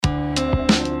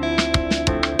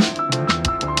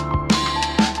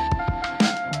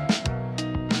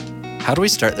How do we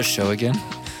start the show again?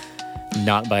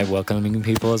 Not by welcoming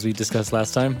people as we discussed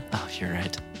last time. Oh, you're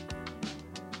right.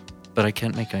 But I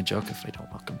can't make my joke if I don't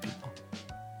welcome people.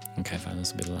 Okay, fine.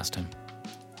 This will be the last time.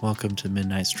 Welcome to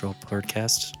Midnight Stroll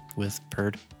Podcast with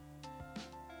Perd.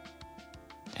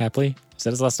 Happily? Is that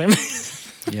his last name?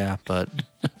 Yeah, but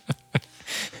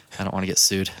I don't want to get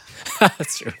sued.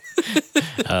 That's true.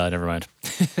 Never mind.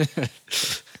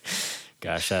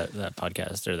 Gosh, that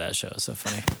podcast or that show is so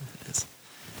funny. It is.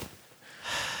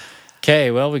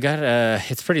 Okay, well, we got,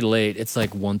 it's pretty late. It's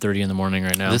like 1:30 in the morning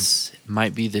right now. This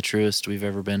might be the truest we've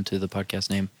ever been to the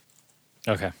podcast name.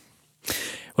 Okay.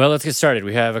 Well, let's get started.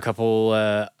 We have a couple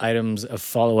items of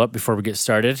follow-up before we get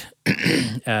started.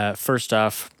 First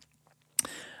off,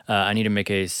 I need to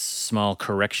make a small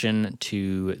correction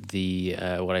to the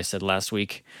what I said last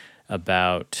week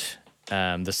about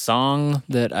the song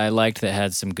that I liked that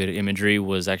had some good imagery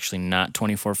was actually not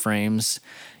 24 Frames.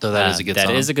 Though that is a good song.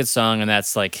 That is a good song, and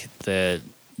that's like the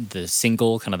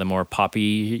single, kind of the more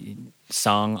poppy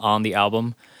song on the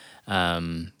album.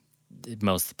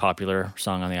 Most popular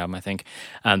song on the album, I think.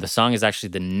 The song is actually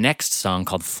the next song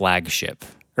called Flagship.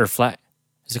 Is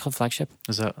it called Flagship?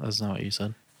 That's not what you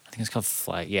said? I think it's called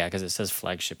Flag. Yeah, because it says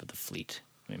Flagship of the Fleet.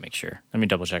 Let me make sure. Let me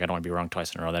double check. I don't want to be wrong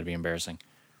twice in a row. That'd be embarrassing.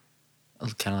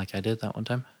 Kind of like I did that one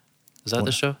time. Is that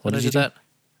the show? What did I you do? that?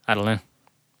 I don't know.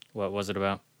 What was it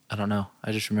about? I don't know.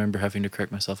 I just remember having to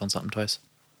correct myself on something twice.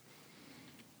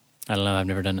 I don't know. I've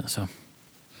never done it, so.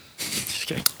 Just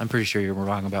kidding. I'm pretty sure you're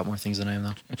wrong about more things than I am,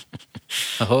 though.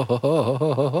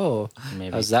 Oh.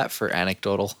 Maybe. How's that for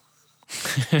anecdotal?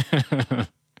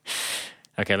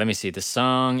 Okay, let me see. The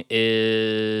song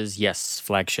is, yes,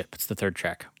 Flagship. It's the third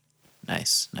track.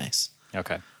 Nice.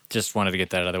 Okay. Just wanted to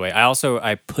get that out of the way.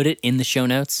 I put it in the show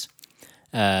notes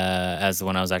as the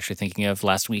one I was actually thinking of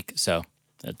last week, so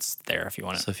it's there if you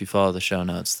want it. So if you follow the show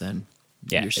notes, then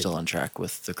Yeah, you're still on track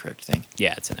with the correct thing.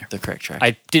 Yeah, it's in there. The correct track.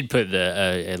 I did put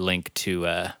a link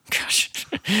to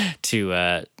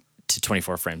to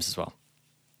 24 Frames as well.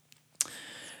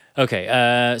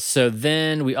 Okay, so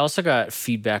then we also got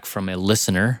feedback from a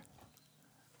listener.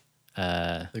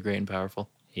 The Great and Powerful.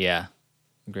 Yeah,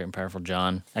 Great and Powerful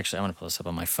John. Actually, I want to pull this up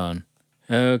on my phone.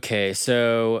 Okay,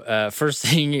 so first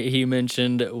thing he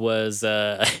mentioned was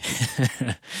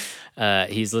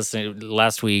he's listening.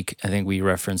 Last week, I think we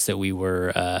referenced that we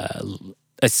were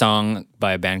a song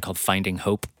by a band called Finding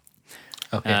Hope.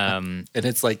 Okay. And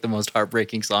it's like the most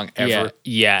heartbreaking song ever.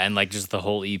 Yeah, and like just the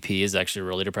whole EP is actually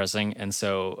really depressing. And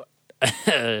so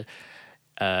the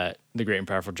Great and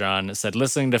Powerful John said,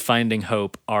 listening to Finding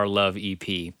Hope, Our Love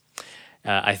EP.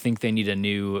 I think they need a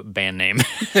new band name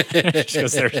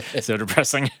because they're so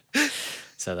depressing.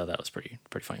 So I thought that was pretty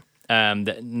funny.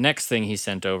 The next thing he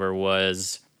sent over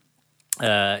was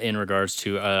in regards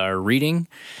to our reading.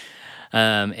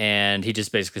 And he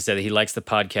just basically said that he likes the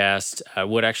podcast,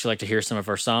 would actually like to hear some of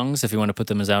our songs if you want to put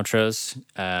them as outros.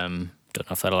 Don't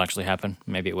know if that'll actually happen.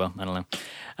 Maybe it will. I don't know.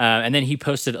 And then he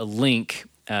posted a link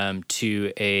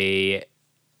to a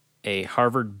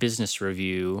Harvard Business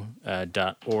Review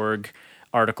 .org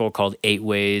article called 8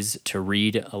 Ways to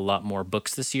Read a Lot More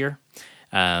Books This Year.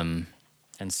 And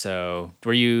so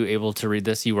were you able to read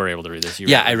this? You were able to read this.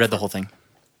 Yeah, I read the whole thing.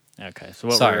 Okay. So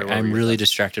Sorry, what I'm were your really thoughts?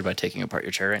 distracted by taking apart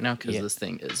your chair right now because this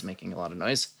thing is making a lot of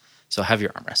noise. So have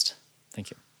your armrest. Thank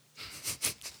you.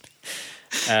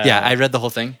 Yeah, I read the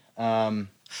whole thing.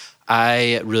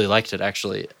 I really liked it,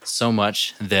 actually, so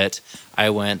much that I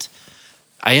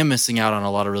am missing out on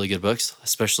a lot of really good books,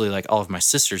 especially like all of my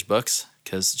sister's books,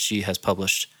 because she has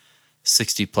published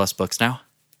 60 plus books now.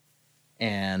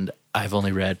 And I've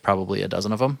only read probably a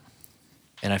dozen of them.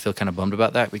 And I feel kind of bummed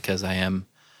about that because I am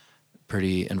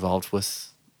pretty involved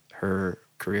with her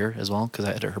career as well, because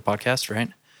I had her podcast, right?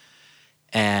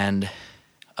 And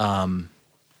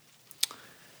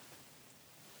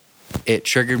it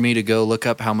triggered me to go look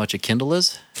up how much a Kindle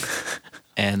is,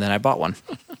 and then I bought one.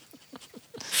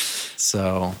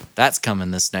 So that's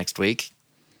coming this next week.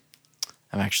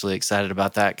 I'm actually excited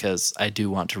about that because I do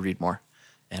want to read more,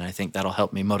 and I think that'll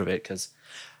help me motivate because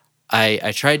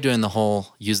I tried doing the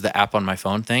whole use the app on my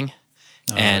phone thing,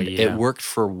 and it worked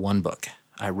for one book.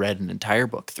 I read an entire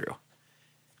book through.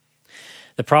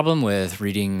 The problem with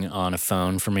reading on a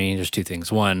phone for me, there's two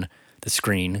things. One, the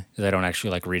screen, because I don't actually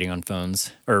like reading on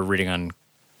phones or reading on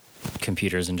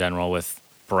computers in general with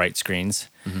bright screens.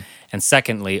 Mm-hmm. And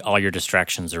secondly, all your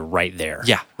distractions are right there.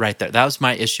 Yeah, right there. That was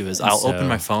my issue is I'll open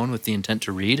my phone with the intent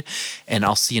to read, and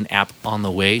I'll see an app on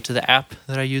the way to the app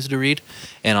that I use to read,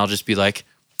 and I'll just be like,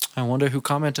 I wonder who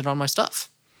commented on my stuff.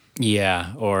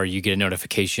 Yeah, or you get a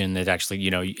notification that actually,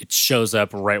 it shows up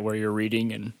right where you're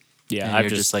reading, and Yeah, and I've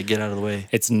you're just like, get out of the way.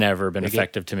 It's never been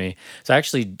effective to me. So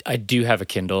actually, I do have a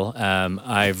Kindle.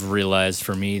 I've realized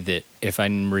for me that if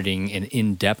I'm reading an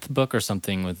in-depth book or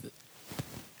something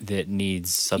that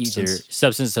needs either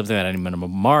substance, something that I need to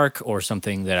mark, or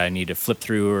something that I need to flip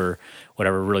through or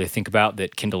whatever, really think about,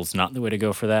 that Kindle's not the way to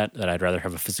go for that. That I'd rather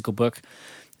have a physical book.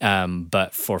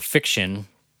 But for fiction,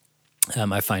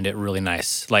 I find it really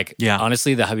nice. Like,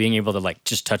 honestly, being able to like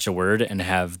just touch a word and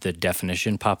have the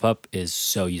definition pop up is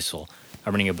so useful.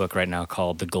 I'm reading a book right now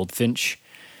called The Goldfinch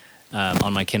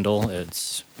on my Kindle.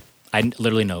 I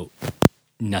literally know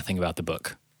nothing about the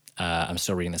book. I'm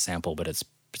still reading the sample, but it's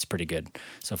pretty good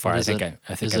so far. I think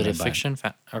is it a fiction?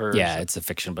 Yeah, it's a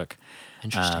fiction book.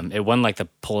 Interesting. It won like the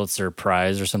Pulitzer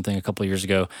Prize or something a couple of years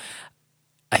ago.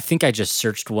 I think I just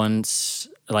searched once.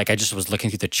 Like, I just was looking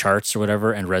through the charts or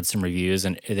whatever and read some reviews,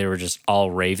 and they were just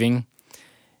all raving.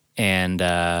 And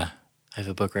I have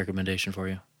a book recommendation for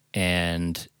you.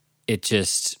 And it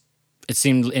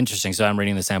seemed interesting. So I'm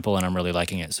reading the sample and I'm really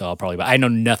liking it. So I'll probably buy. I know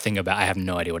nothing about. I have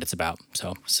no idea what it's about.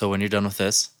 So when you're done with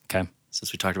this, okay.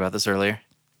 Since we talked about this earlier,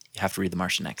 you have to read The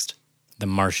Martian next. The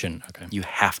Martian. Okay. You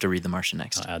have to read The Martian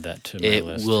next. I'll add that to my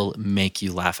list. It will make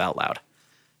you laugh out loud.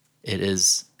 It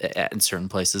is, in certain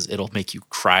places, it'll make you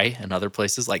cry. In other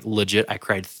places, like legit, I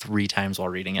cried 3 times while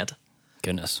reading it.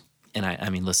 Goodness. And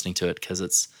I mean, listening to it, because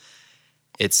it's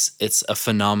a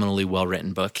phenomenally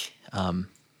well-written book.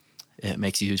 It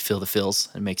makes you feel the feels.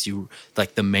 It makes you,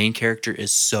 like, the main character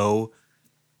is so,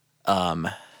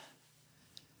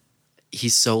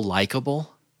 he's so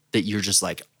likable that you're just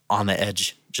like on the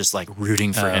edge, just like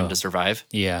rooting for him to survive.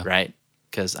 Yeah. Right?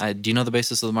 Because do you know the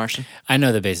basis of The Martian? I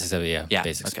know the basis of it, yeah. Yeah,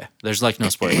 basics. okay. There's like no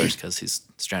spoilers because he's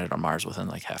stranded on Mars within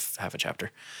like half a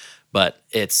chapter. But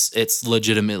it's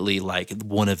legitimately like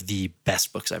one of the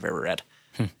best books I've ever read.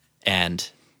 And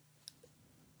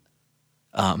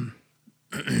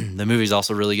the movie's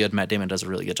also really good. Matt Damon does a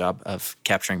really good job of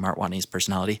capturing Mart Watney's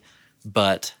personality.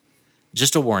 But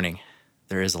just a warning,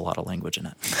 there is a lot of language in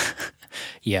it.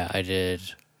 Yeah, I did.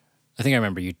 I think I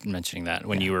remember you mentioning that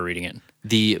when you were reading it.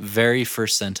 The very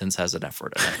first sentence has an F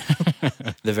word in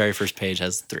it. The very first page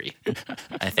has 3,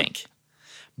 I think.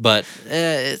 But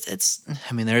it's,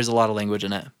 I mean, there is a lot of language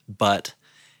in it, but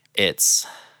it's,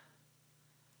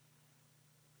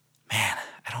 man,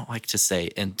 I don't like to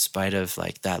say, in spite of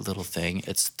like that little thing,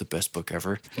 it's the best book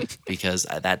ever, because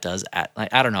that does,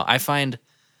 like, I don't know. I find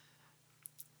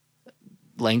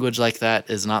language like that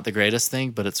is not the greatest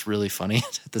thing, but it's really funny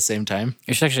at the same time.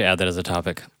 You should actually add that as a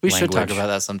topic. We should talk about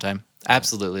that sometime.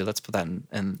 Absolutely. Let's put that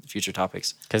in future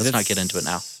topics. Let's not get into it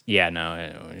now. Yeah,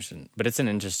 no, we shouldn't. But it's an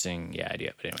interesting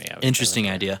idea. But anyway, interesting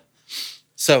idea.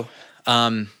 So,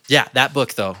 that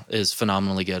book, though, is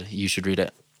phenomenally good. You should read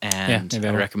it. And I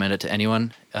recommend it to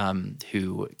anyone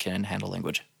who can handle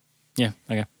language. Yeah,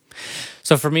 okay.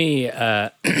 So for me,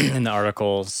 in the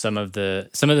article, some of the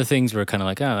things were kind of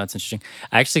like, oh, that's interesting.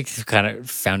 I actually kind of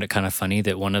found it kind of funny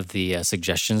that one of the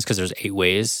suggestions, because there's 8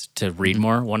 ways to read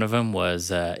more. One of them was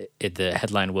the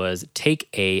headline was "Take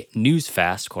a news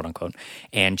fast," quote unquote,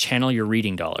 and channel your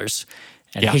reading dollars.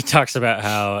 And he talks about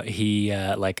how he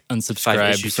like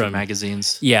unsubscribed from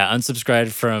magazines. Yeah,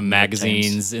 unsubscribed from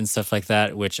magazines and stuff like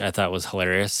that, which I thought was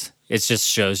hilarious. It just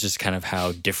shows just kind of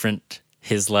how different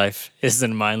his life is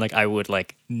than mine. Like, I would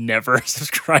like never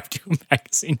subscribe to a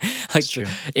magazine, like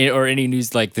or any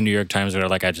news, like the New York Times, or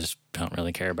like I just don't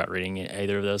really care about reading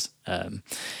either of those.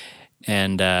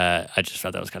 And I just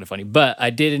thought that was kind of funny. But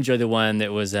I did enjoy the one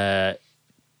that was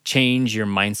change your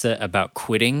mindset about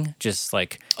quitting. Just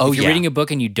like, if you're reading a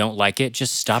book and you don't like it,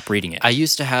 just stop reading it. I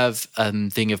used to have a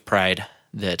thing of pride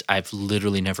that I've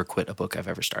literally never quit a book I've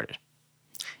ever started.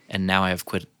 And now I have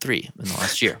quit 3 in the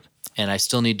last year. And I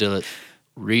still need to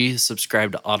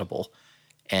resubscribe to Audible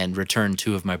and return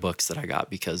 2 of my books that I got,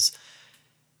 because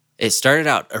it started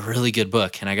out a really good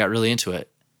book and I got really into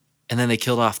it. And then they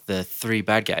killed off the 3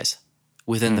 bad guys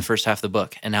within the first half of the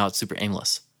book. And now it's super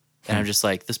aimless. And I'm just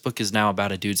like, this book is now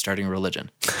about a dude starting a religion.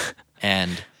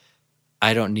 And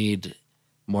I don't need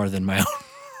more than my own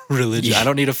religion. I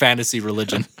don't need a fantasy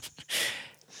religion.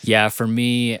 Yeah, for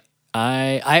me,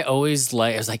 I always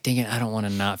I was like, dang it, I don't want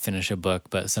to not finish a book,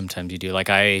 but sometimes you do.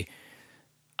 Like I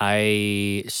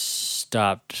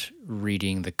stopped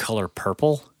reading The Color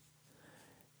Purple,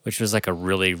 which was like a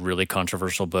really, really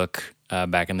controversial book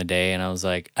back in the day. And I was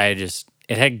like,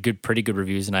 it had pretty good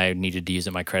reviews, and I needed to use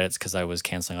up my credits because I was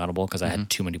canceling Audible because I had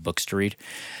too many books to read.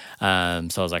 So I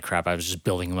was like, crap, I was just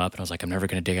building them up, and I was like, I'm never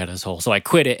going to dig out of this hole. So I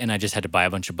quit it, and I just had to buy a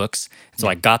bunch of books. So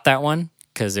I got that one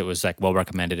because it was like well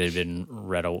recommended. It had been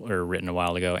read or written a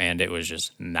while ago, and it was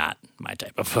just not my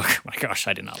type of book. My gosh,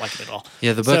 I did not like it at all.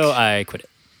 Yeah, the book. So I quit it.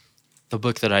 the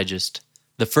book that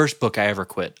the first book I ever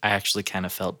quit, I actually kind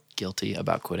of felt guilty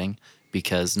about quitting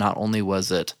because not only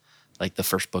was it like the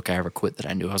first book I ever quit that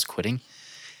I knew I was quitting,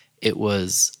 it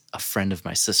was a friend of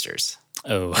my sister's.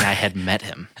 Oh. And I had met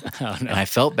him. Oh, no. And I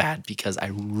felt bad because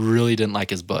I really didn't like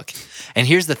his book. And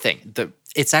here's the thing.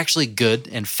 It's actually good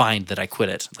and fine that I quit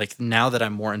it. Like now that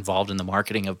I'm more involved in the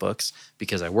marketing of books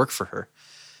because I work for her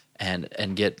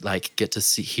and get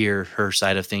to hear her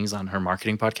side of things on her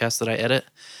marketing podcast that I edit.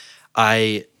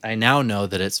 I now know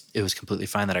that it was completely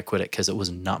fine that I quit it because it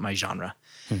was not my genre.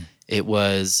 It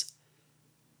was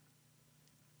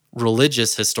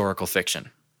religious historical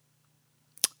fiction.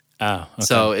 Oh, okay.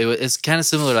 So it's kind of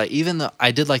similar. Like even though I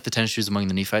did like the 10 Shoes Among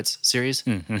the Nephites series,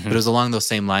 but it was along those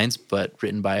same lines, but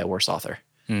written by a worse author.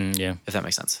 Yeah. If that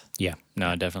makes sense. Yeah.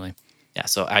 No, definitely. Yeah.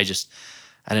 So I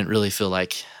didn't really feel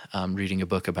like reading a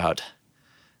book about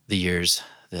the years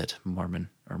that Mormon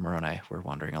or Moroni were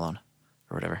wandering alone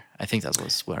or whatever. I think that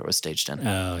was where it was staged in.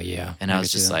 Oh, yeah. And I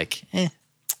was just like,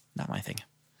 not my thing.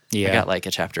 Yeah. I got like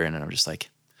a chapter in and I'm just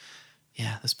like,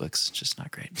 yeah, this book's just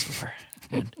not great so far.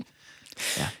 And,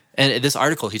 yeah. And this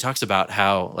article, he talks about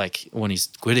how like when he's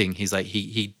quitting, he's like,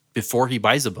 he before he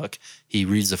buys a book, he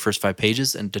reads the first 5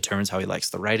 pages and determines how he likes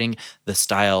the writing, the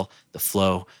style, the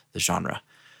flow, the genre.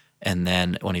 And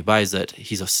then when he buys it,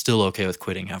 he's still okay with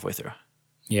quitting halfway through.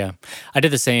 Yeah. I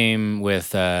did the same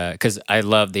with, because I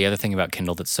love the other thing about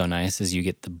Kindle that's so nice is you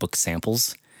get the book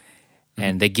samples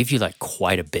and they give you like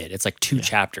quite a bit. It's like 2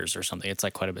 chapters or something. It's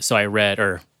like quite a bit. So I read,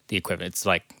 or the equivalent, it's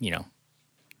like,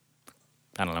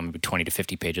 I don't know, maybe 20 to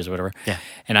 50 pages or whatever. Yeah.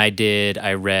 And I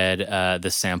read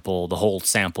the whole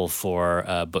sample for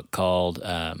a book called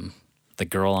The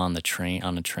Girl on the Train.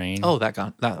 Oh, that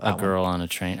Girl on a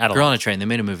Train. I don't Girl know. on a Train. They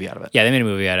made a movie out of it. Yeah, they made a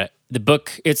movie out of it. The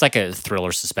book, it's like a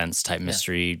thriller suspense type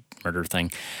mystery murder thing.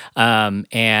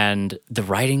 And the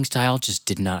writing style just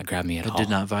did not grab me at all. It did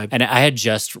not vibe. And I had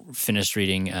just finished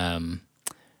reading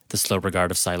The Slow Regard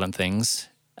of Silent Things.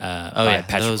 By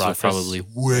Patrick those are Rothfuss, probably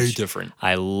way different.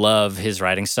 I love his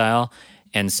writing style.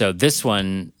 And so this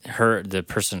one, the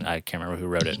person, I can't remember who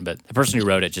wrote it, but the person who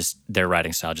wrote it, their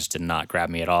writing style just did not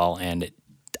grab me at all. And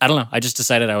I don't know, I just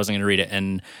decided I wasn't going to read it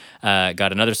and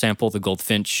got another sample, The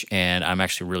Goldfinch, and I'm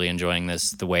actually really enjoying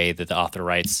the way that the author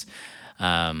writes.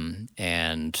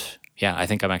 And yeah, I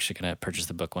think I'm actually going to purchase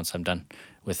the book once I'm done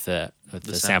with the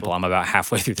sample. I'm about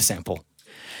halfway through the sample.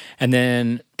 And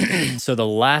then, so the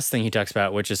last thing he talks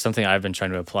about, which is something I've been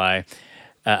trying to apply,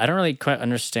 I don't really quite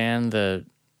understand the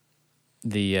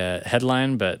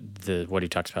headline, but what he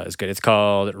talks about is good. It's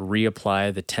called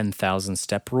Reapply the 10,000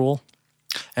 Step Rule.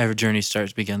 Every journey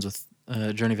begins with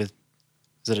journey of, is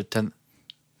it a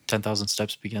 10,000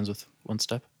 steps begins with 1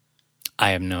 step?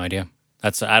 I have no idea.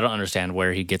 I don't understand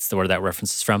where he gets where that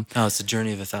reference is from. Oh, it's a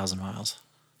journey of 1,000 miles.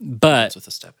 But With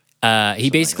a step.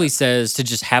 He basically says to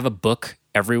just have a book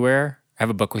everywhere, have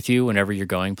a book with you whenever you're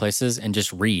going places, and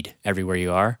just read everywhere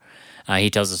you are. He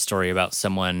tells a story about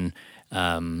someone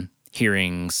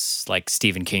hearing like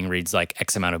Stephen King reads like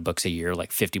X amount of books a year,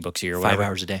 like 50 books a year. 5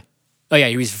 hours a day. Oh yeah,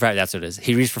 he reads for 5. That's what it is.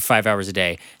 He reads for 5 hours a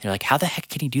day, and you're like, how the heck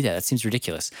can he do that? That seems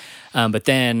ridiculous. But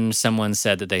then someone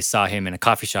said that they saw him in a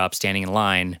coffee shop standing in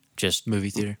line, just Movie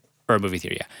theater. or a movie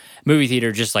theater, movie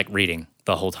theater, just like reading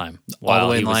the whole time while All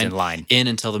the way he was in line. In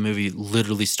until the movie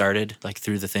literally started, like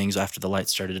through the things after the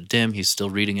lights started to dim. He's still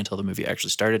reading until the movie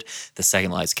actually started. The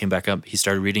second lights came back up, he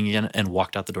started reading again and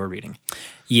walked out the door reading.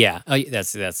 Yeah,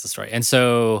 that's the story. And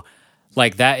so,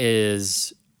 like, that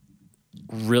is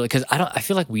really because I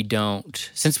feel like we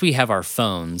don't, since we have our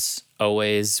phones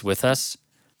always with us.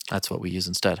 That's what we use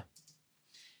instead.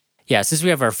 Yeah, since we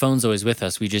have our phones always with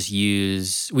us, we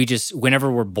just whenever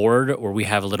we're bored or we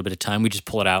have a little bit of time, we just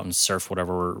pull it out and surf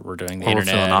whatever we're doing. The Or we're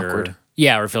internet, feeling awkward.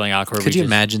 Yeah, we're feeling awkward. Could you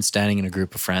imagine standing in a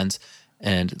group of friends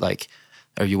and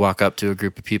or you walk up to a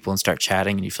group of people and start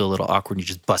chatting and you feel a little awkward and you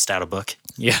just bust out a book?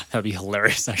 Yeah, that'd be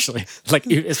hilarious, actually. Like,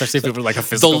 especially if it were like a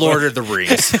physical The Lord book. of the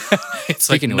Rings. It's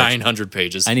like Speaking of which, 900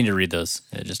 pages. I need to read those.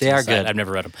 They are good. I've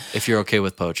never read them. If you're okay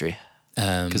with poetry,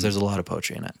 because there's a lot of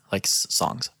poetry in it, like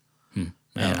songs.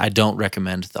 And I don't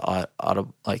recommend the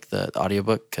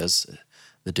audiobook because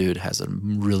the dude has a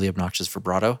really obnoxious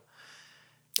vibrato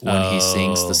when he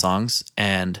sings the songs.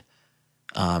 And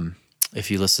if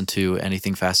you listen to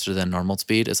anything faster than normal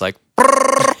speed, it's like...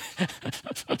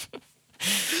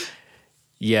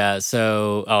 Yeah,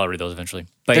 so I'll read those eventually.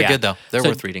 But They're yeah. good, though. They're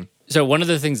worth reading. So one of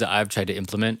the things that I've tried to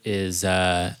implement is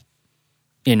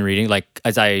in reading, like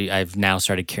as I've now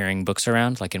started carrying books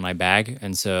around, like in my bag.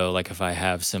 And so like if I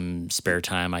have some spare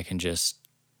time, I can just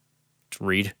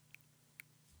read.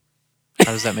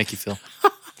 How does that make you feel?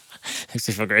 Makes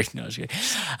me feel great. No, I'm just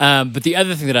kidding. But the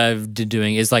other thing that I've been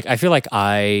doing is like I feel like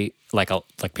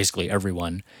like basically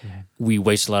everyone, we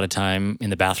waste a lot of time in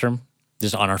the bathroom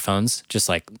just on our phones, just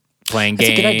like playing That's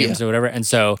a good idea. games or whatever. And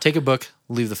so Take a book,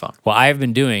 leave the phone. what I've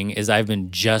been doing is I've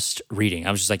been just reading.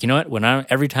 I was just like, you know what?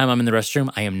 Every time I'm in the restroom,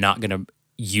 I am not going to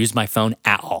use my phone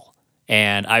at all.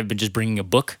 And I've been just bringing a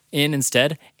book in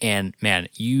instead. And man,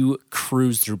 you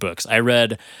cruise through books. I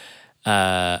read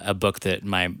a book that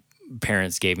my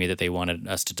parents gave me that they wanted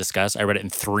us to discuss. I read it in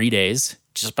 3 days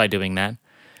just by doing that.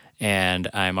 And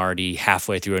I'm already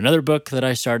halfway through another book that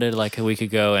I started like a week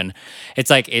ago. And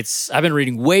I've been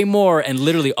reading way more. And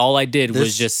literally all I did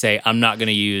was just say, I'm not going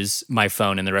to use my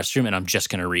phone in the restroom and I'm just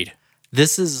going to read.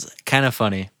 This is kind of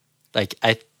funny. Like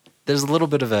there's a little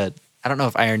bit of I don't know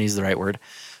if irony is the right word,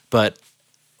 but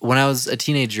when I was a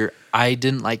teenager, I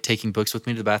didn't like taking books with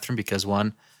me to the bathroom because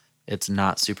one, it's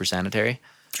not super sanitary.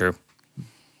 True.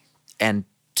 And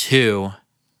two,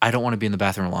 I don't want to be in the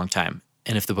bathroom a long time.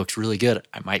 And if the book's really good,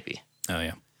 I might be. Oh,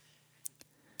 yeah.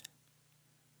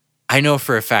 I know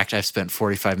for a fact I've spent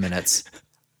 45 minutes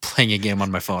playing a game on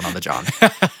my phone on the John.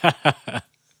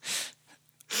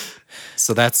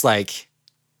 So that's like,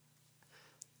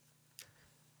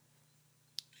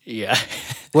 Yeah.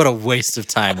 what a waste of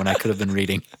time when I could have been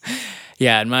reading.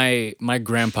 Yeah, and my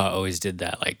grandpa always did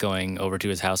that. Like going over to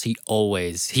his house,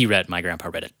 my grandpa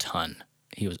read a ton.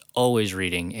 He was always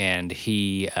reading, and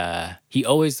he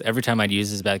always, every time I'd use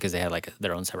his bed, because they had like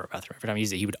their own separate bathroom, every time he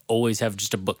used it, he would always have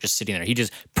just a book just sitting there. He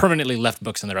just permanently left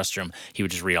books in the restroom. He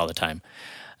would just read all the time.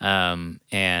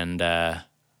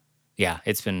 Yeah,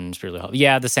 it's really helpful.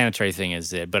 Yeah, the sanitary thing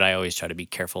is it, but I always try to be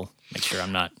careful, make sure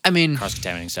I'm not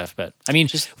cross-contaminating stuff. But I mean,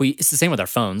 it's the same with our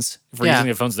phones. If we're using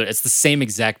our phones, it's the same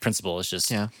exact principle. It's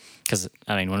just, because,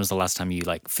 I mean, when was the last time you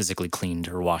like physically cleaned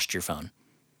or washed your phone?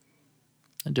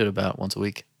 I do it about once a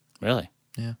week. Really?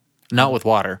 Yeah. Not with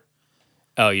water.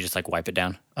 Oh, you just like wipe it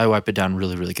down? I wipe it down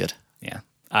really, really good. Yeah.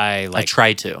 I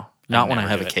try to. Not when I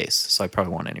have a it. case, so I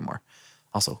probably won't anymore.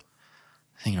 Also,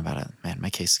 thinking about it, man,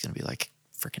 my case is going to be like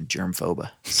freaking germphoba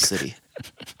city.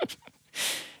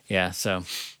 Yeah, so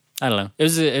I don't know. It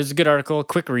was a good article,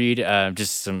 quick read,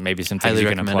 just maybe some things Highly you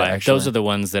can recommend apply. it, actually. Those are the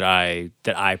ones that I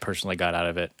personally got out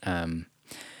of it.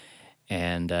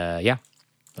 Yeah.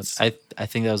 I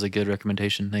think that was a good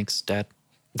recommendation. Thanks, Dad.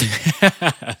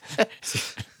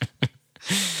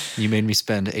 You made me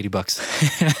spend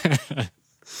 $80.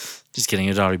 Just kidding.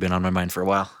 It had already been on my mind for a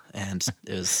while, and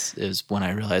it was when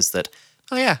I realized that,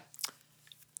 oh yeah,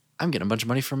 I'm getting a bunch of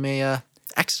money from a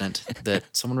accident that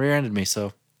someone rear-ended me,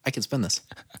 so I can spend this,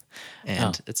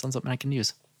 and it's on something I can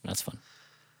use. That's fun.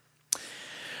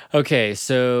 Okay,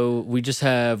 so we just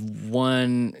have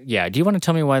one. Yeah, do you want to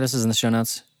tell me why this is in the show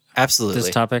notes? Absolutely. This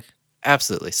topic?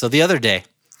 Absolutely. So the other day,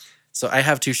 I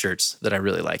have 2 shirts that I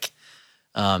really like.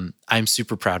 I'm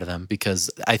super proud of them because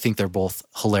I think they're both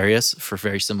hilarious for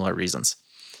very similar reasons.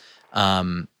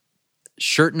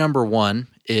 Shirt number 1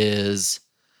 is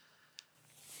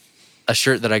a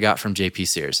shirt that I got from JP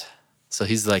Sears. So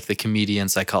he's like the comedian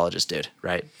psychologist dude,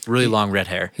 right? Really long red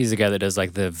hair. He's the guy that does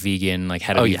like the vegan, like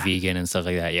how to be vegan and stuff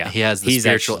like that. Yeah. He has the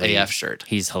spiritual AF shirt.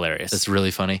 He's hilarious. It's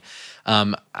really funny.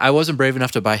 I wasn't brave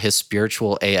enough to buy his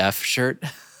spiritual AF shirt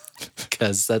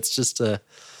because that's just a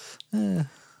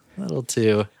little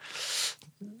too,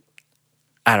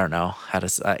 I don't know how to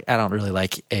say. I don't really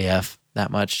like AF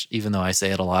that much, even though I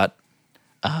say it a lot,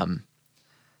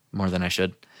 more than I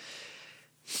should.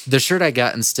 The shirt I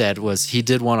got instead he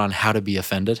did one on how to be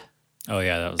offended. Oh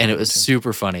yeah, that was. And it was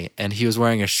super funny. And he was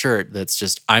wearing a shirt that's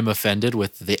just I'm offended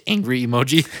with the angry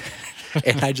emoji.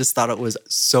 And I just thought it was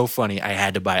so funny. I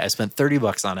had to buy it. I spent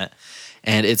 $30 on it.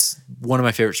 And it's one of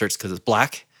my favorite shirts because it's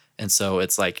black. And so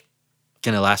it's like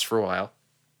gonna last for a while.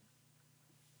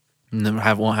 And then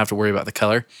won't have to worry about the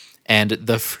color. And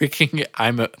the freaking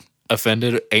I'm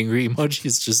offended angry emoji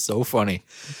is just so funny.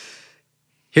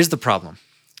 Here's the problem.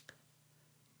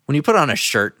 When you put on a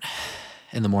shirt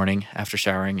in the morning after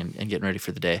showering and getting ready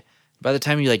for the day, by the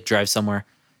time you like drive somewhere,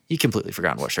 you completely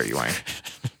forgotten what shirt you're wearing.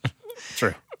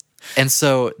 True. And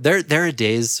so there are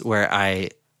days where I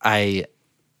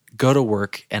go to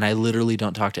work and I literally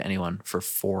don't talk to anyone for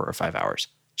 4 or 5 hours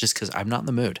just because I'm not in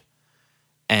the mood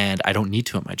and I don't need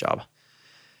to at my job.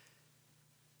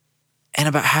 And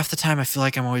about half the time I feel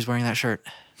like I'm always wearing that shirt.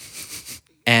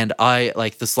 And I,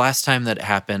 like this last time that it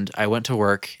happened, I went to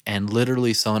work and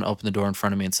literally someone opened the door in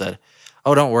front of me and said,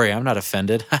 "Oh, don't worry, I'm not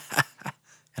offended."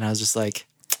 And I was just like,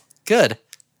 good.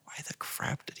 Why the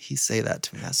crap did he say that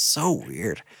to me? That's so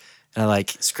weird. And I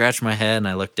like scratched my head and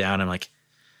I looked down and I'm like,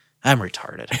 I'm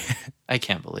retarded. I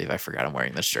can't believe I forgot I'm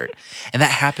wearing this shirt. And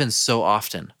that happens so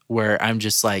often where I'm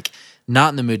just like not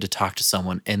in the mood to talk to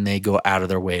someone and they go out of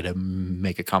their way to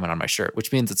make a comment on my shirt,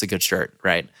 which means it's a good shirt,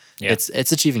 right? Yeah.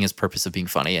 It's achieving its purpose of being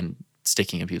funny and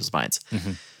sticking in people's minds.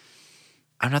 Mm-hmm.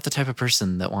 I'm not the type of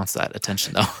person that wants that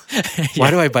attention though. Why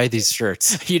do I buy these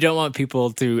shirts? You don't want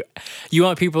people to. You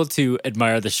want people to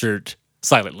admire the shirt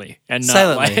silently and not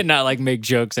Silently. like, not like make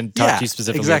jokes and talk Yeah, to you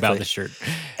specifically exactly. about the shirt.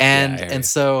 And Yeah, I hear you.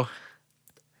 so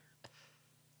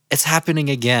it's happening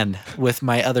again with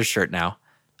my other shirt now.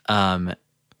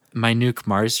 My Nuke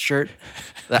Mars shirt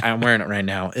that I'm wearing it right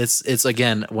now. It's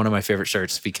again one of my favorite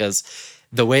shirts because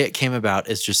the way it came about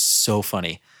is just so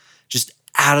funny. Just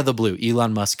out of the blue,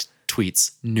 Elon Musk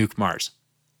tweets Nuke Mars.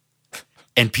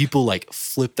 And people like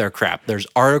flip their crap. There's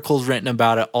articles written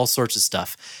about it, all sorts of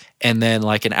stuff. And then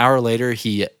like an hour later,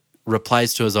 he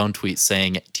replies to his own tweet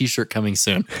saying, "T-shirt coming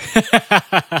soon."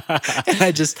 And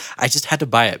I just had to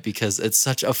buy it because it's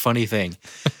such a funny thing.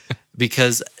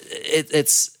 Because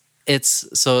it's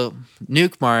so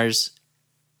Nuke Mars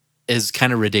is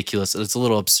kind of ridiculous. It's a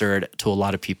little absurd to a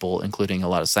lot of people, including a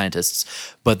lot of scientists.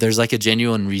 But there's like a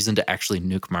genuine reason to actually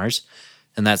nuke Mars.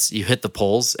 And that's you hit the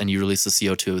poles and you release the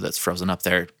CO2 that's frozen up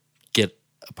there, get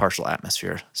a partial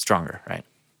atmosphere stronger, right?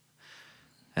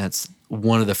 And it's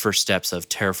one of the first steps of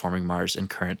terraforming Mars in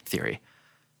current theory.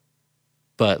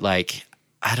 But like,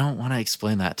 I don't want to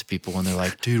explain that to people when they're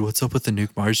like, "Dude, what's up with the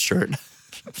Nuke Mars shirt?"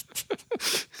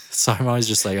 So I'm always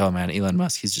just like, "Oh man, Elon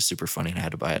Musk, he's just super funny and I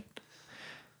had to buy it."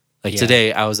 Like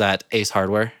today I was at Ace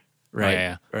Hardware,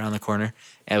 right around the corner,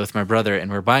 and with my brother, and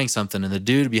we're buying something, and the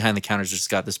dude behind the counter's just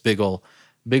got this big old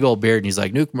beard, and he's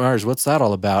like, "Nuke Mars, what's that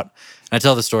all about?" And I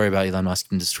tell the story about Elon Musk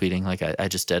and just tweeting like I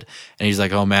just did, and he's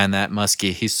like, "Oh man, that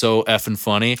Muskie, he's so effing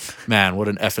funny, man, what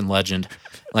an effing legend!"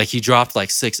 Like he dropped like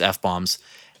 6 F-bombs,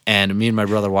 and me and my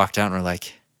brother walked out and we're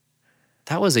like,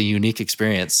 that was a unique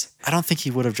experience. I don't think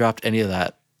he would have dropped any of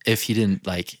that if he didn't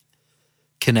like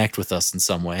connect with us in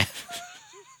some way.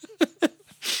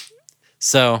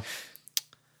 So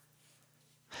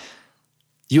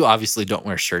you obviously don't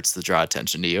wear shirts that draw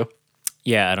attention to you.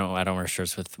 Yeah, I don't wear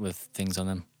shirts with things on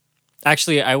them.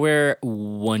 Actually, I wear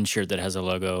one shirt that has a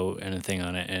logo and a thing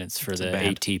on it, and it's for the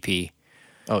band. ATP.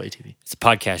 Oh, ATV. It's a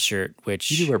podcast shirt, which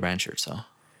You do wear band shirts, though.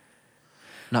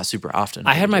 Not super often.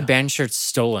 I but had you my do. band shirts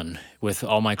stolen with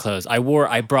all my clothes. I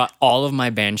brought all of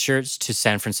my band shirts to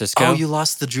San Francisco. Oh, you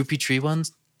lost the droopy tree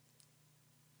ones?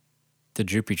 The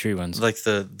droopy tree ones. Like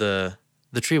the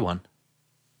tree one.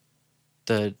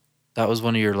 That was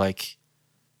one of your like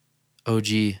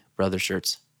OG brother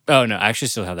shirts. Oh no, I actually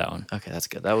still have that one. Okay, that's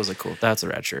good. That's a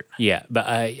rad shirt. Yeah, but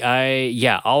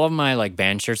I all of my like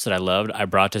band shirts that I loved, I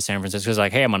brought to San Francisco. I was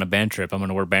like, hey, I'm on a band trip. I'm going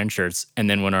to wear band shirts. And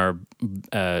then when our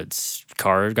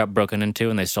car got broken into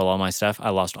and they stole all my stuff, I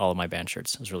lost all of my band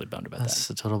shirts. I was really bummed about that. That's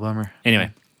a total bummer.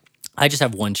 Anyway, I just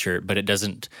have one shirt, but it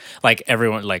doesn't, like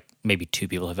everyone, like maybe 2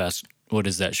 people have asked, what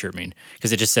does that shirt mean?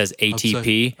 Because it just says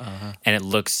ATP and it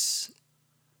looks,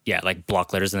 like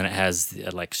block letters, and then it has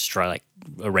like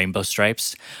rainbow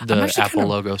stripes. The Apple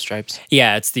logo stripes.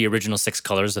 Yeah, it's the original 6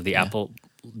 colors of the Apple,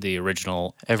 the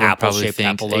original Everyone probably Apple-shaped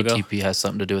thinks Apple logo. ATP has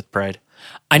something to do with pride.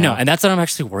 I know, and that's what I'm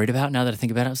actually worried about now that I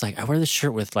think about it. I was like, I wear this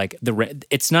shirt with like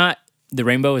it's not, the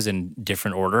rainbow is in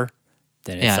different order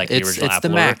than it's like the original Apple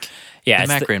the logo. Mac. Yeah, the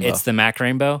Mac rainbow. It's the Mac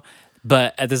rainbow.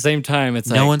 But at the same time, it's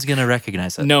No like one's gonna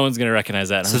recognize it. no one's going to recognize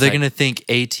that. So they're gonna think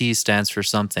AT stands for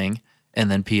something, and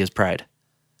then P is pride.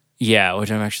 Yeah,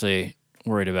 which I'm actually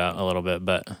worried about a little bit,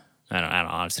 but I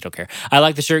honestly don't care. I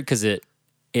like the shirt because it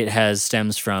has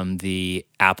stems from the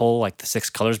Apple, like the 6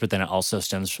 colors, but then it also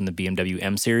stems from the BMW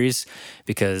M series,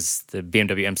 because the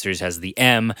BMW M series has the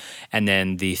M and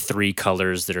then the 3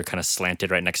 colors that are kind of slanted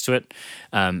right next to it.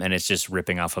 And it's just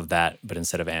ripping off of that, but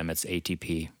instead of M, it's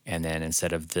ATP. And then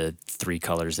instead of the 3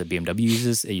 colors that BMW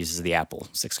uses, it uses the Apple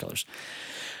 6 colors.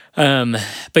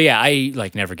 But yeah, I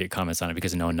like never get comments on it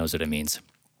because no one knows what it means.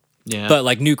 Yeah, But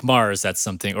like Nuke Mars, that's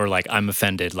something, or like I'm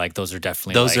offended. Like those are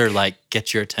definitely those are like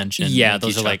get your attention. Yeah, make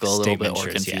those you are like chuckle a little bit statement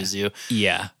or shirts, confuse you.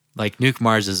 Yeah. Like Nuke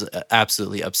Mars is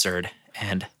absolutely absurd,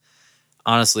 and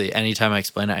honestly, anytime I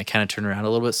explain it, I kind of turn around a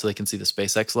little bit so they can see the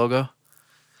SpaceX logo.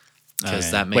 Because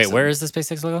that makes Wait, where is the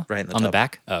SpaceX logo? Right in the on the top.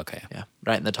 back. Oh, okay. Yeah,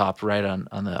 right in the top, right on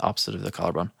the opposite of the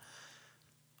collarbone.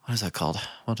 What is that called?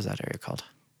 What is that area called?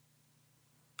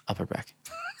 Upper back.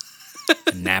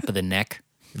 The nap of the neck.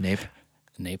 Nape.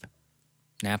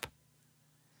 Nap.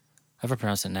 Ever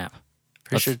pronounce it nap?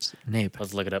 Pretty sure it's nape.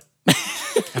 Let's look it up.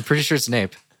 I'm pretty sure it's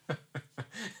nape.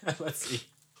 Let's see.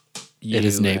 It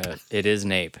is nape. It is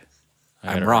nape.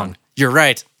 I'm wrong. You're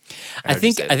right. I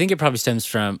think it probably stems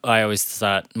from. I always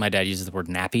thought my dad uses the word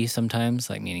nappy sometimes,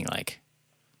 like meaning like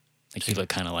you look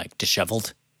kind of like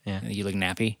disheveled. Yeah. You look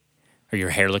nappy, or your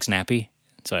hair looks nappy.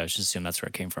 So I just assumed that's where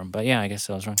it came from. But yeah, I guess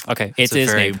I was wrong. Okay, it's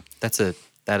his name.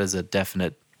 That is a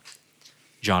definite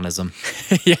Johnism.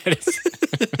 Yeah, it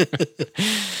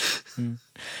is.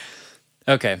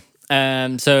 Okay.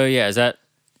 So yeah, is that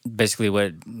basically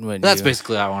what That's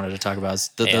basically what I wanted to talk about, is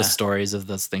those stories of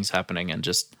those things happening, and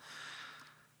just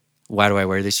why do I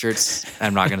wear these shirts?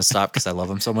 I'm not going to stop because I love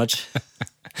them so much,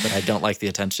 but I don't like the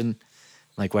attention.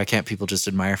 Like, why can't people just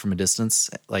admire from a distance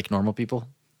like normal people?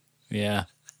 Yeah.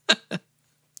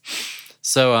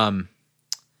 So, I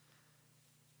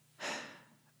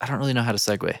don't really know how to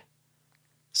segue.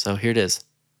 So here it is.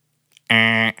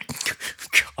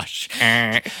 Gosh.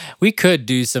 We could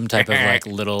do some type of like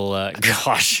little,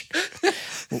 gosh,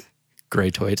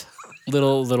 Gray toit.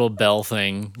 little bell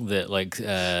thing that like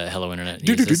Hello Internet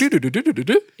uses.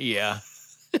 Yeah.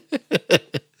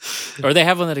 Or they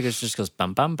have one that just goes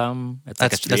bum bum bum. It's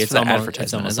like That's it's for the almost, advertisement,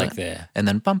 it's almost isn't like it? the And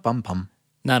then bum bum bum.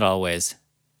 not always.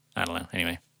 I don't know.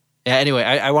 Anyway. Yeah. Anyway,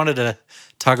 I wanted to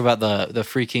talk about the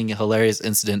freaking hilarious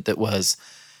incident that was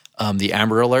the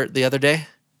Amber Alert the other day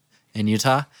in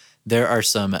Utah. There are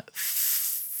some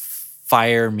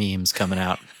fire memes coming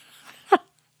out.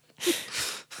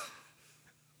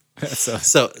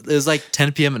 So it was like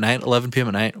 10 p.m. at night, 11 p.m.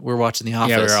 at night. We're watching The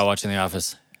Office. Yeah, we were all watching The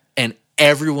Office. And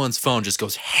everyone's phone just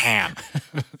goes ham,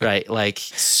 right? Like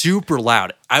super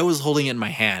loud. I was holding it in my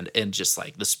hand and just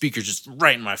like the speaker just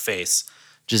right in my face,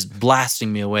 just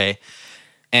blasting me away.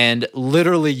 And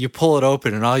literally you pull it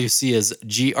open and all you see is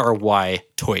GRY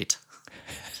toit.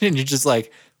 And you're just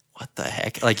like, what the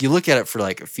heck? Like you look at it for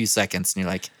like a few seconds and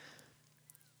you're like,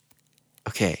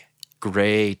 okay,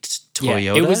 great Toyota.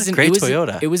 Yeah,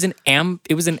 Toyota. It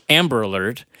was an Amber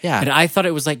Alert. Yeah. And I thought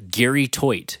it was like Gary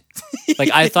Toit. Like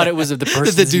I thought it was the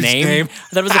person's dude's name. I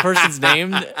thought it was the person's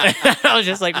name. I was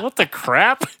just like, what the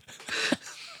crap?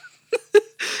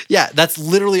 Yeah, that's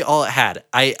literally all it had.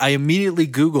 I immediately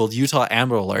Googled Utah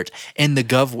Amber Alert, and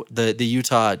the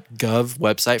Utah Gov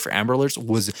website for Amber Alerts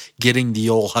was getting the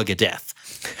old hug of death.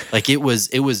 Like it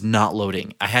was not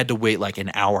loading. I had to wait like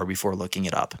an hour before looking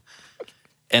it up.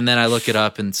 And then I look it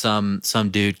up, and some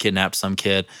dude kidnapped some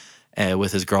kid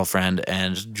with his girlfriend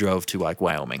and drove to like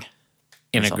Wyoming.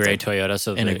 In a gray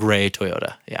Toyota. A gray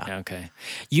Toyota, yeah. Okay.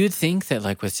 You'd think that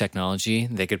like with technology,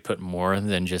 they could put more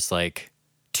than just like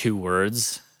 2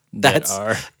 words.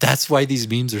 That's why these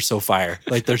memes are so fire.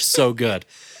 Like they're so good.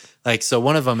 Like so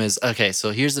one of them is, okay,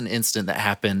 so here's an incident that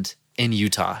happened in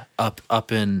Utah,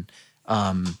 up in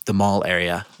the mall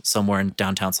area, somewhere in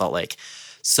downtown Salt Lake.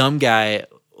 Some guy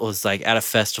was like at a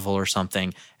festival or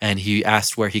something, and he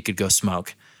asked where he could go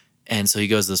smoke. And so he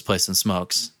goes to this place and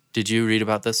smokes. Did you read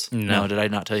about this? No. Did I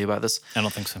not tell you about this? I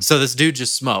don't think so. So this dude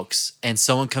just smokes, and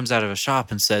someone comes out of a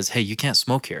shop and says, hey, you can't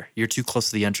smoke here. You're too close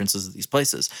to the entrances of these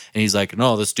places. And he's like,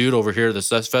 no, this dude over here, this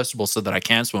festival said that I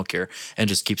can smoke here, and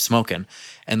just keep smoking.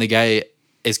 And the guy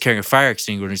is carrying a fire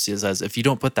extinguisher, and he says, if you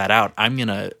don't put that out, I'm going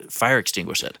to fire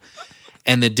extinguish it.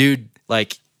 And the dude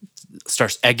like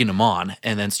starts egging him on,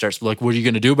 and then starts like, what are you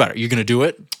going to do about it? You're going to do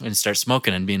it? And starts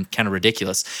smoking and being kind of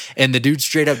ridiculous. And the dude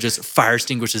straight up just fire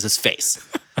extinguishes his face.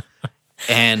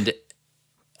 And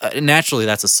naturally,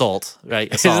 that's assault,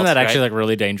 right? Assault, Isn't that actually right? like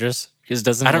really dangerous?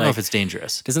 Because I don't know if it's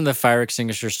dangerous. Doesn't the fire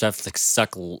extinguisher stuff like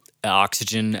suck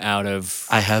oxygen out of?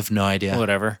 I have no idea.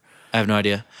 Whatever. I have no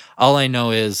idea. All I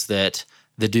know is that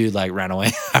the dude like ran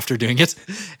away after doing it,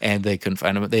 and they couldn't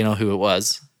find him. They know who it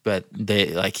was, but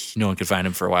they like no one could find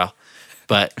him for a while.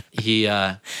 But he.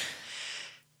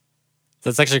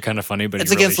 That's actually kind of funny, but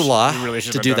it's against the law really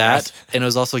to do that. And it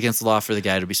was also against the law for the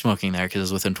guy to be smoking there because it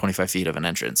was within 25 feet of an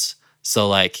entrance. So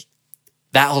like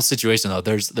that whole situation though,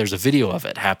 there's a video of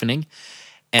it happening,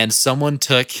 and someone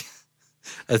took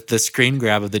the screen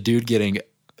grab of the dude getting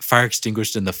fire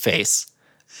extinguished in the face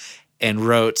and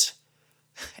wrote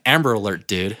Amber Alert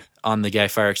dude on the guy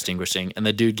fire extinguishing, and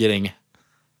the dude getting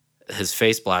his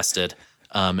face blasted,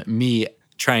 me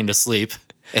trying to sleep.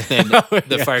 And then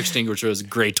the fire extinguisher was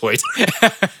gray toit.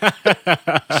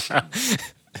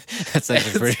 That's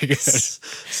actually pretty good.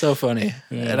 So funny.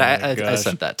 Oh and I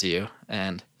sent that to you.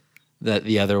 And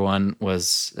the other one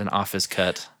was an office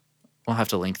cut. We'll have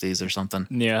to link these or something.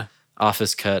 Yeah.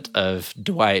 Office cut of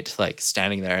Dwight like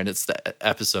standing there, and it's the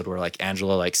episode where like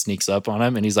Angela like sneaks up on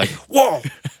him, and he's like, "Whoa!"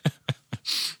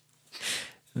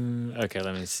 Okay,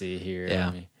 let me see here.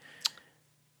 Yeah.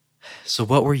 So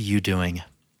what were you doing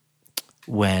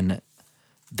when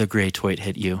the gray toit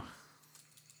hit you?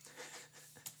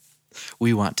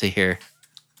 We want to hear.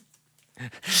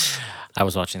 I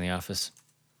was watching The Office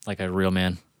like a real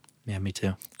man. Yeah, me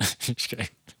too. Okay.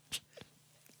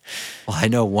 Well, I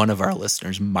know one of our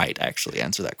listeners might actually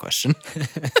answer that question.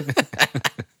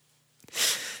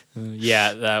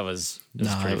 Yeah, that was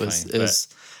No, pretty it was. funny, It was.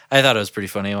 I thought it was pretty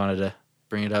funny. I wanted to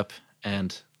bring it up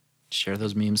and share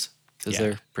those memes because Yeah.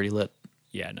 they're pretty lit.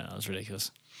 yeah, no, it was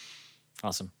ridiculous.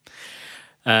 Awesome.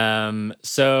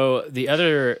 So the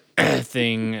other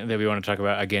thing that we want to talk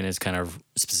about again is kind of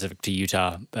specific to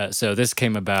Utah. So this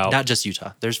came about. Not just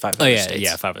Utah. There's 5 Oh other yeah, states.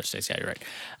 yeah, 5 other states. Yeah, you're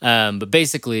right. But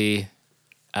basically,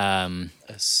 A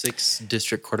 6th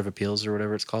District Court of Appeals or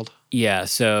whatever it's called. yeah.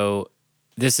 So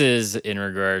this is in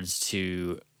regards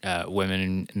to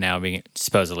women now being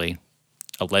supposedly,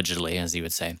 allegedly, as you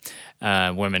would say,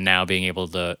 women now being able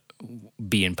to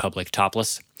be in public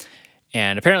topless.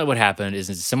 And apparently, what happened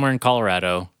is somewhere in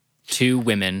Colorado, 2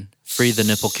 women. Free the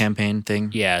nipple campaign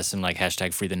thing. Yeah, some like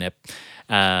hashtag free the nip,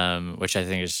 which I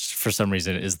think is for some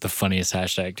reason is the funniest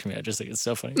hashtag to me. I just think it's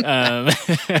so funny.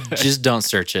 Just don't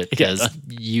search it because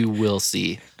you will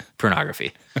see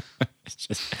pornography.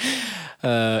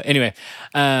 Anyway,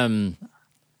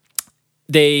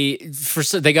 they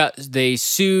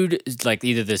sued like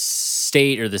either the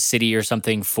state or the city or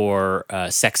something for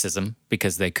sexism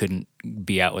because they couldn't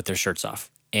be out with their shirts off,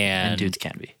 And dudes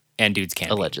can be. and dudes can't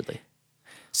be. Allegedly.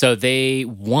 So they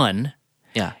won,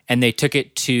 Yeah. and they took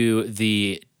it to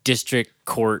the district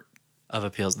court. Of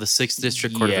Appeals. The 6th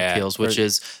District Court Yeah, of Appeals, which or-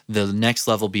 is the next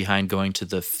level behind going to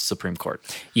the Supreme Court.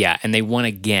 Yeah, and they won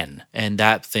again. And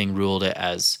that thing ruled it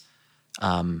as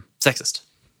sexist.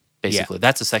 Basically,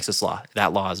 that's a sexist law.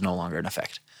 That law is no longer in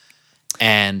effect.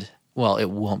 And, well, it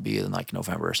won't be in like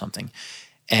November or something.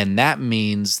 And that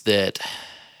means that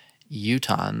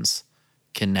Utahns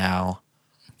can now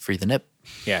free the nip.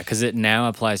 Yeah, because it now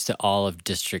applies to all of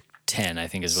District 10, I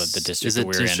think is what the district Is it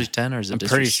we're District in. 10 or is it I'm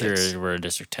District pretty 6? sure we're in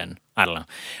District 10. I don't know.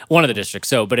 One of the districts.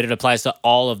 So, but it applies to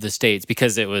all of the states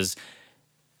because it was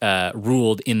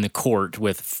ruled in the court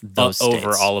with Those over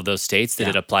states. all of those states that Yeah.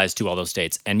 it applies to all those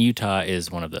states. And Utah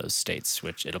is one of those states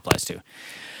which it applies to.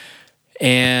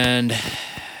 And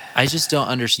I just don't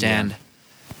understand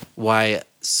why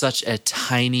such a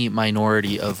tiny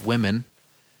minority of women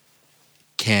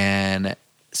can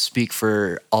speak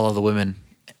for all of the women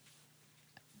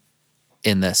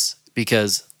in this,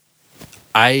 because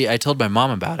I told my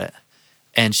mom about it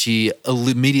and she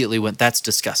immediately went, "That's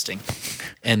disgusting."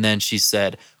 And then she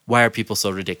said, "Why are people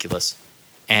so ridiculous?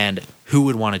 And who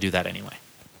would want to do that anyway?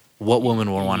 What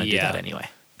woman would want to do Yeah. that anyway?"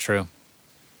 true.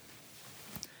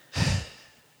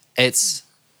 It's,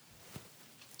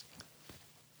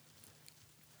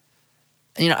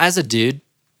 you know, as a dude,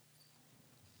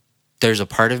 there's a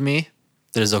part of me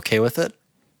that is okay with it,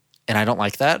 and I don't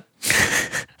like that.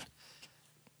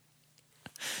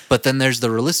 But then there's the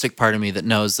realistic part of me that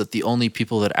knows that the only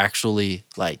people that actually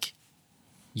like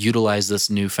utilize this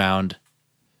newfound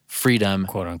freedom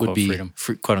Quote, unquote, would be freedom.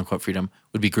 quote unquote freedom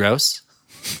would be gross.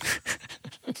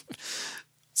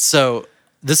 So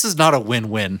this is not a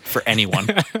win-win for anyone.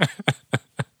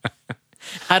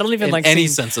 I don't even In like any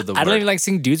seeing, sense of the I don't word. even like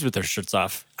seeing dudes with their shirts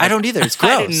off. I don't either. It's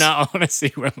gross. I do not want to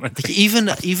see women with their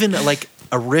Even like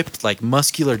a ripped, like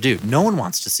muscular dude, no one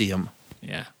wants to see him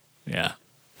Yeah. Yeah.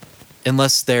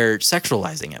 unless they're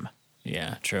sexualizing him.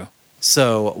 Yeah, true.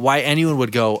 So why anyone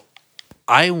would go,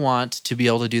 I want to be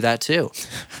able to do that too.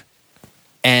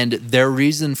 And their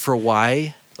reason for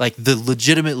why, like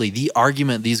the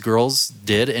argument these girls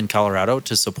did in Colorado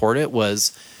to support it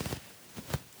was,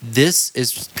 this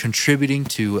is contributing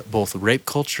to both rape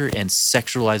culture and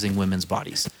sexualizing women's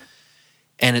bodies.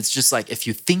 And it's just like, if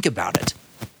you think about it,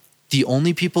 the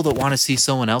only people that want to see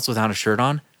someone else without a shirt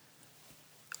on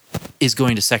is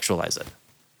going to sexualize it,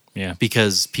 Yeah.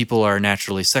 because people are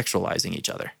naturally sexualizing each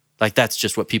other. Like, that's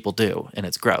just what people do, and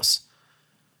it's gross.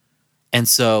 And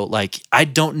so, like, I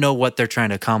don't know what they're trying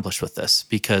to accomplish with this,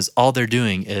 because all they're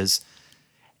doing is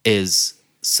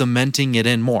cementing it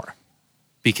in more,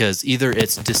 because either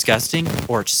it's disgusting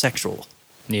or it's sexual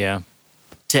Yeah.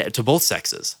 to both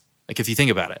sexes. Like, if you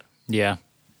think about it. Yeah.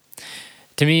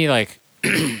 To me, like,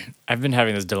 I've been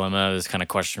having this dilemma, this kind of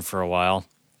question for a while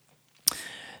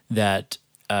that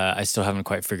I still haven't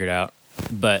quite figured out.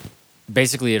 But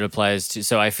basically, it applies to.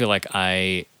 So I feel like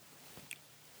I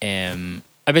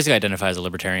basically identify as a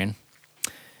libertarian.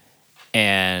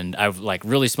 And I like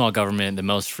really small government, the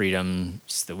most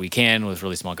freedoms that we can with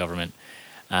really small government.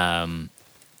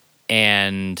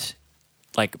 And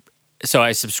like, so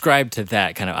I subscribe to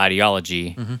that kind of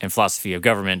ideology and philosophy of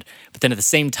government. But then at the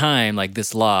same time, like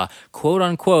this law, quote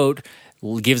unquote,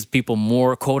 gives people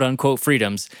more quote unquote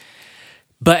freedoms.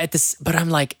 But I'm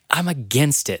like, I'm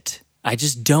against it. I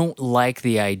just don't like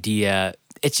the idea.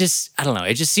 it's just, I don't know.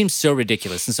 It just seems so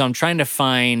ridiculous. And so I'm trying to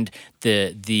find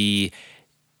the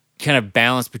kind of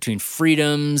balance between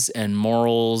freedoms and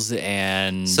morals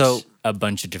and So, a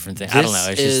bunch of different things. I don't know.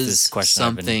 It's just this question.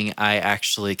 Something I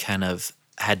actually kind of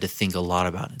had to think a lot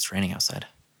about. It's raining outside.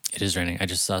 It is raining. I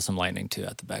just saw some lightning too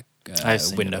at the back I've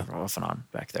seen window. it off and on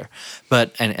back there.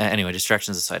 But anyway,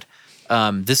 distractions aside,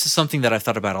 this is something that I've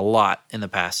thought about a lot in the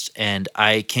past, and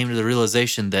I came to the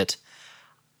realization that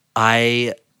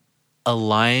I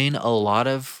align a lot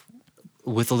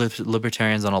with the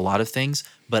libertarians on a lot of things,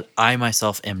 but I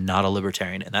myself am not a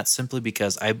libertarian, and that's simply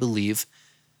because I believe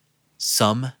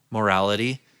some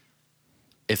morality,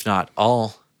 if not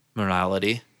all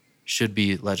morality, should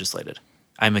be legislated.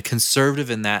 I'm a conservative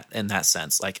in that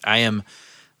sense. Like I am,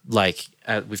 like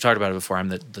we've talked about it before. I'm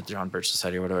the John Birch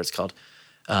Society or whatever it's called.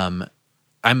 I'm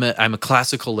a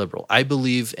classical liberal. I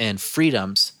believe in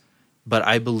freedoms, but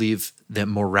I believe that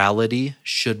morality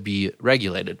should be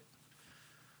regulated.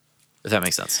 If that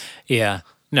makes sense. Yeah.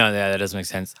 No, that doesn't make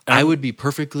sense. I would be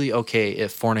perfectly okay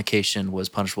if fornication was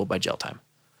punishable by jail time.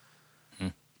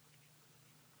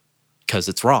 Because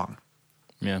it's wrong.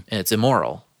 Yeah. And it's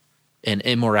immoral. And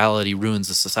immorality ruins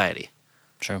the society.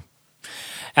 True.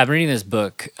 I've been reading this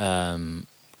book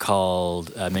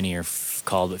called Many Are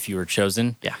Called But Few Are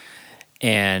Chosen. Yeah.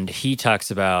 And he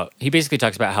basically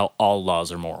talks about how all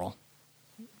laws are moral.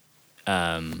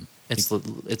 It's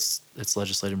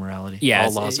legislative morality. Yeah,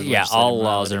 all laws are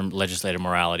laws are legislative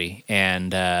morality,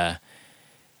 and yeah,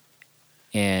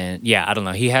 I don't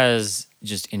know. He has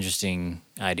just interesting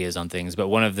ideas on things, but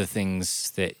one of the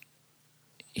things that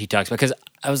he talks about, because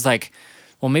I was like,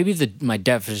 well, maybe my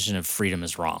definition of freedom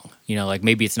is wrong. You know, like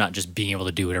maybe it's not just being able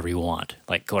to do whatever you want,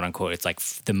 like quote unquote. It's like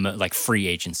like free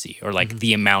agency, or like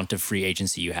the amount of free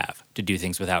agency you have to do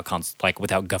things without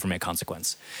without government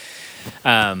consequence.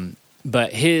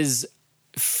 But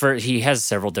he has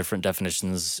several different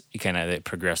definitions kind of that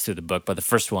progress through the book. But the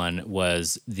first one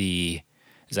was it's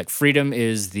like freedom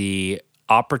is the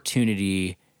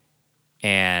opportunity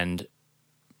and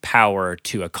power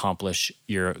to accomplish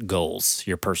your goals,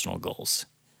 your personal goals.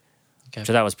 Okay.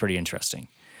 So that was pretty interesting.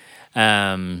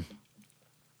 And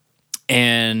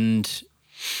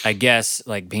I guess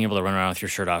like being able to run around with your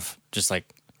shirt off, just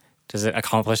like, does it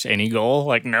accomplish any goal?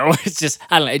 Like, no, it's just,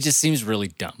 I don't know. It just seems really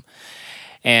dumb.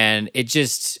 And it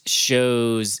just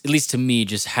shows, at least to me,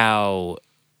 just how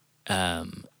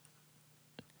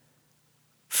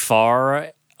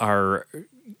far our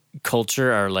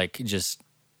culture are like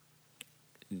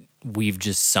we've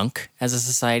just sunk as a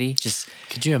society. Just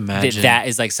could you imagine that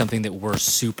is like something that we're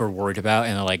super worried about,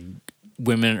 and like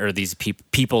women or these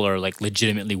people are like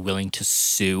legitimately willing to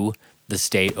sue the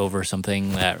state over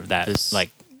something that's like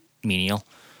menial.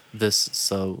 This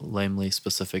so lamely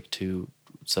specific to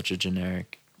such a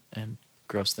generic and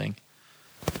gross thing.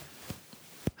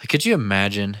 Could you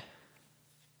imagine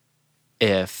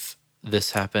if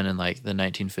this happened in like the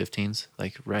 1915s,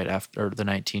 like right after, or the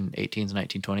 1918s,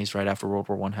 1920s, right after World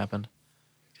War I happened?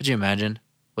 Could you imagine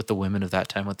what the women of that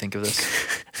time would think of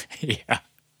this? Yeah.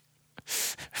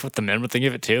 What the men would think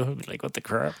of it too? Like, what the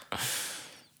crap?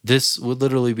 That would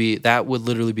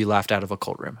literally be laughed out of a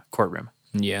courtroom.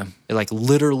 Yeah. It like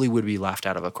literally would be laughed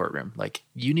out of a courtroom. Like,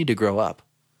 you need to grow up.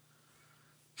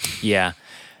 Yeah.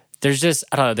 There's just,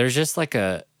 I don't know, there's just like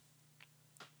I'm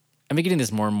getting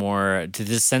this more and more to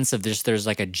this sense of there's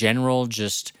like a general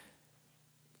just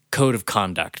code of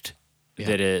conduct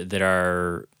that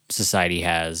our society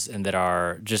has, and that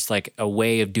are just like a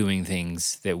way of doing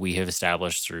things that we have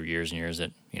established through years and years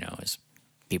that, you know, as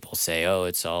people say, oh,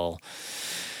 it's all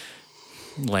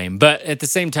lame. But at the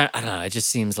same time, I don't know, it just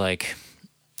seems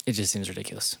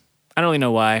ridiculous. I don't really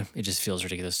know why. It just feels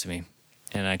ridiculous to me.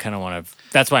 And I kind of want to,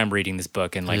 that's why I'm reading this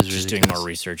book and like just doing more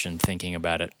research and thinking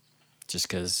about it, just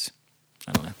because,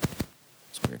 I don't know,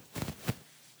 it's weird.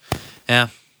 Yeah.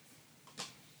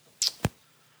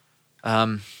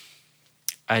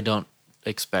 I don't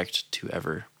expect to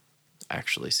ever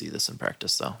actually see this in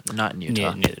practice, though. Not in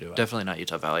Utah. Neither do I. Definitely not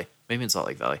Utah Valley. Maybe in Salt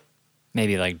Lake Valley.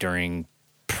 Maybe like during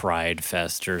Pride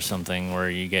Fest or something where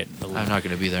you get I'm not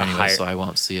going to be there anyway, so I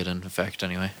won't see it in effect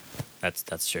anyway.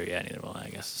 That's true. Yeah, neither will I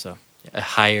guess. So a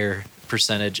higher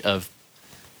percentage of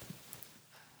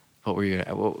what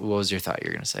was your thought you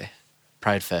were going to say?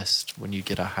 Pride Fest, when you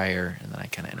get a higher, and then I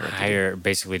kind of interrupted.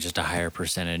 Basically just a higher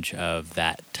percentage of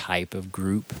that type of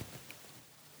group.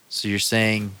 So you're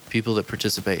saying people that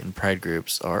participate in pride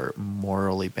groups are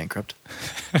morally bankrupt?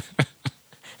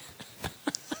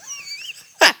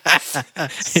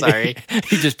 Sorry.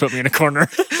 You just put me in a corner.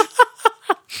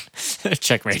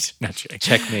 Checkmate. Not checkmate.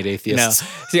 Checkmate, atheists. No.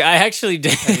 See, I actually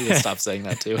did. I need to stop saying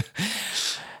that too.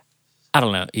 I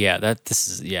don't know. Yeah,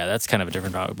 that's kind of a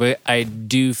different topic. But I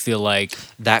do feel like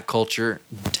That culture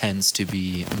tends to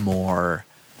be more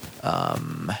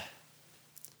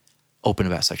open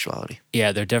about sexuality.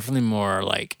 yeah, they're definitely more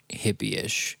like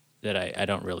hippie-ish that I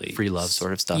don't really Free love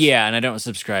sort of stuff. Yeah, and I don't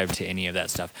subscribe to any of that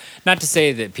stuff. Not to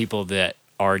say that people that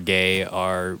are gay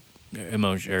are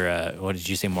what did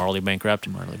you say, morally bankrupt?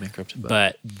 Morally bankrupt.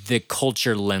 But the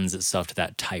culture lends itself to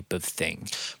that type of thing.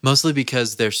 Mostly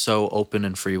because they're so open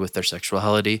and free with their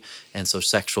sexuality, and so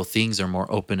sexual things are more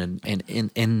open and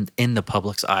in the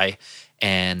public's eye,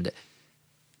 and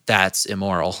that's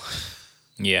immoral.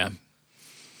 Yeah.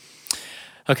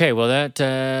 Okay, well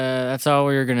that's all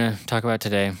we were gonna talk about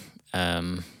today. A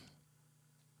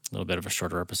little bit of a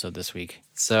shorter episode this week.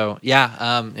 So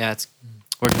it's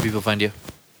where can people find you?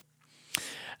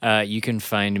 You can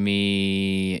find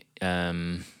me. I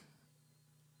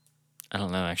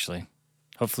don't know actually.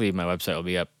 Hopefully, my website will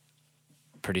be up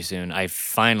pretty soon. I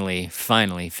finally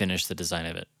finished the design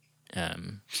of it, so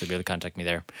you'll be able to contact me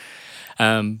there.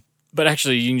 But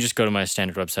actually, you can just go to my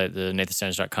standard website, the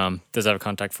nathanstanders.com. Does have a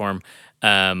contact form,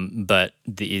 but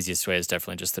the easiest way is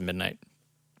definitely just the midnight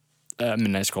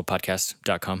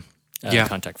scrollpodcast.com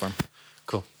contact form.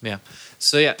 Cool. Yeah.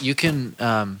 So you can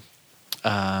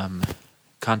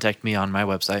contact me on my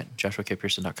website,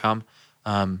 joshuakpearson.com.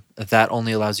 That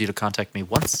only allows you to contact me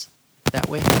once that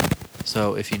way.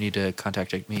 So if you need to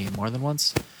contact me more than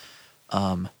once,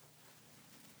 I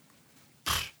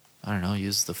don't know,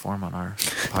 use the form on our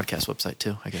podcast website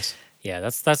too, I guess. Yeah,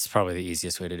 that's probably the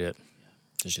easiest way to do it.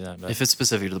 Just do that. But If it's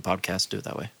specific to the podcast, do it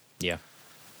that way. yeah.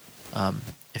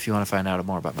 If you want to find out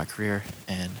more about my career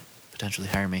and potentially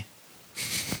hire me,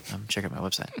 check out my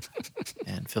website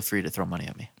and feel free to throw money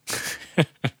at me.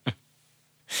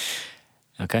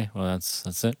 Okay, well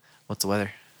that's it. What's the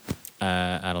weather?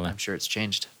 I don't know. I'm sure it's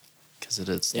changed because it's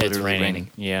It's literally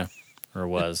raining. Yeah, or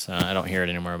was. I don't hear it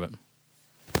anymore, but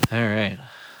All right.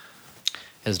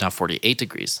 It is now 48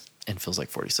 degrees and feels like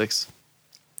 46.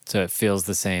 so it feels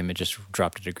the same. It just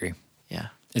dropped a degree. Yeah.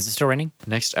 Is it still raining?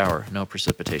 Next hour, no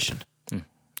precipitation.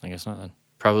 I guess not then.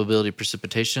 Probability of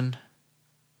precipitation,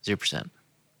 0%.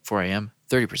 4 a.m.,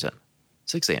 30%.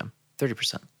 6 a.m.,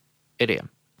 30%. 8 a.m.,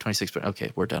 26%.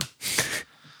 Okay, we're done.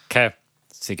 Okay.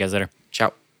 See you guys later.